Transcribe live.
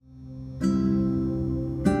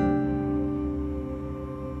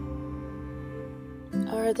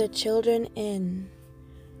For the Children in,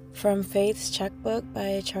 from Faith's Checkbook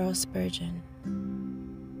by Charles Spurgeon.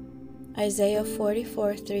 Isaiah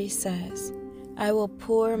 44:3 says, I will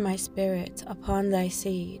pour my spirit upon thy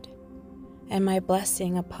seed, and my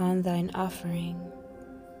blessing upon thine offering.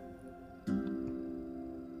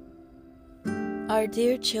 Our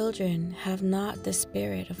dear children have not the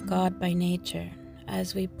Spirit of God by nature,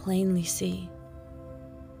 as we plainly see.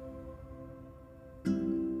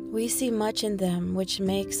 We see much in them which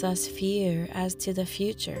makes us fear as to the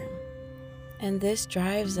future, and this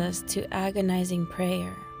drives us to agonizing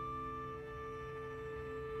prayer.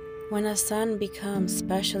 When a son becomes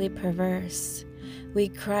specially perverse, we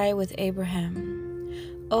cry with Abraham,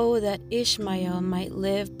 "Oh, that Ishmael might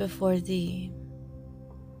live before thee."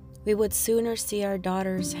 We would sooner see our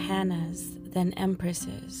daughters Hannahs than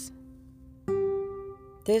empresses.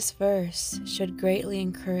 This verse should greatly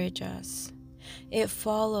encourage us. It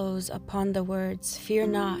follows upon the words, "Fear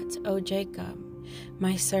not, O Jacob,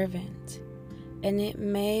 my servant," and it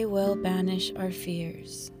may well banish our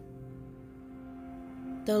fears.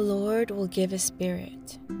 The Lord will give His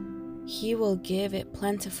Spirit. He will give it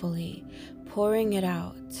plentifully, pouring it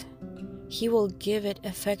out. He will give it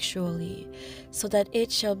effectually, so that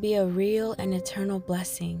it shall be a real and eternal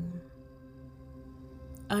blessing.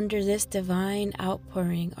 Under this divine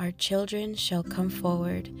outpouring our children shall come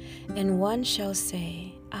forward, and one shall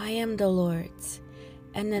say, I am the Lord's,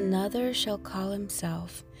 and another shall call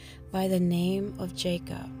himself by the name of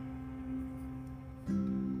Jacob.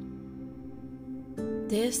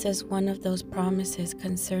 This is one of those promises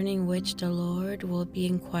concerning which the Lord will be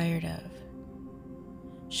inquired of.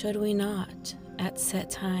 Should we not, at set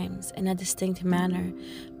times, in a distinct manner,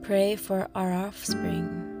 pray for our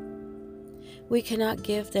offspring? We cannot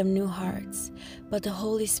give them new hearts, but the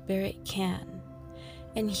Holy Spirit can,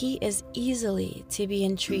 and He is easily to be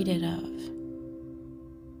entreated of.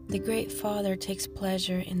 The Great Father takes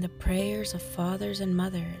pleasure in the prayers of fathers and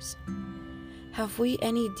mothers. Have we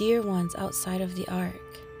any dear ones outside of the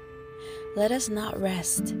ark? Let us not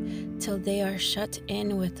rest till they are shut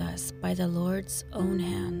in with us by the Lord's own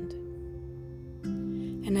hand.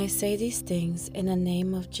 And I say these things in the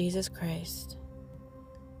name of Jesus Christ.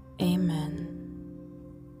 Amen.